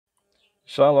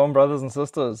Shalom, brothers and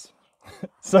sisters.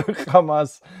 So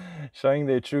Hamas showing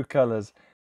their true colors.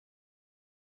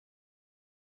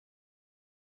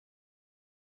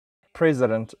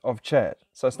 President of Chad.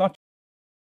 So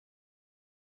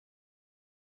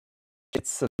it's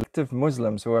selective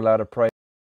Muslims who are allowed to pray.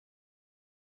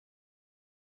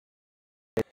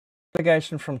 A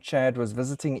delegation from Chad was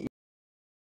visiting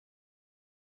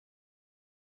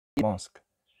the mosque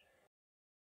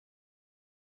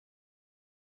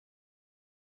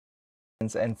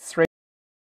and threatened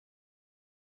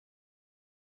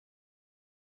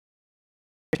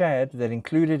Chad that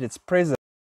included its president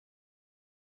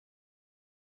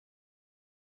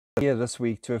here this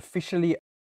week to officially,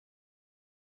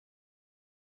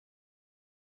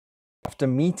 after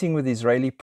meeting with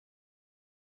Israeli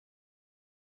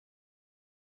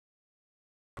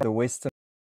the Western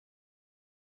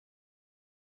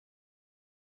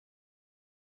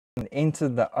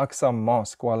entered the Aqsa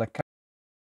mosque while a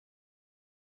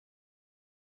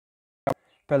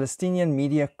Palestinian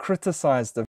media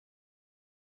criticized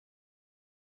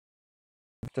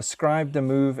described the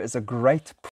move as a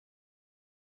great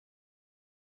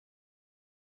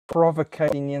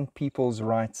provocation people's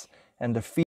rights and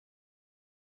defeat.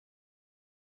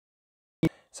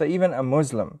 So even a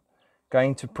Muslim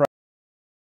going to pray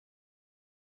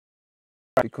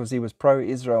because he was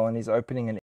pro-Israel and he's opening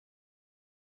an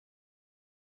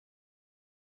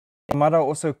Mada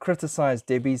also criticized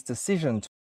Debbie's decision to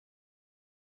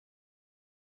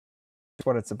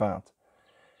what it's about.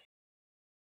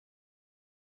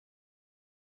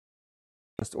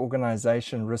 This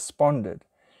organization responded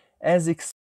as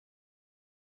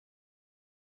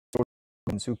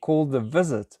who called the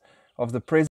visit of the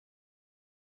president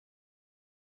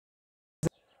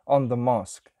on the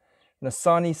mosque.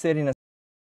 Nassani said in a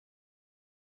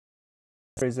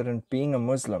president being a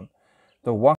Muslim,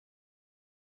 the Waqf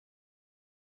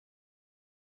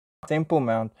Temple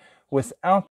Mount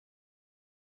without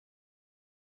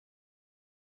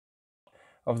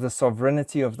of the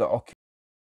sovereignty of the occupants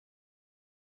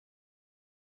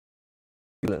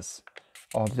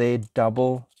of their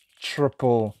double,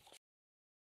 triple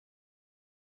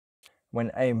when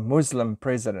a Muslim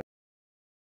president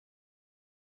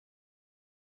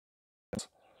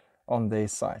on their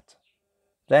site.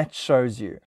 That shows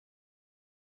you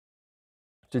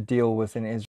to deal with in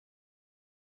Israel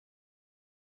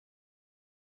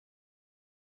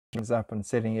up and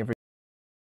setting every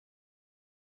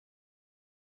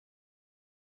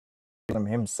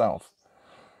himself.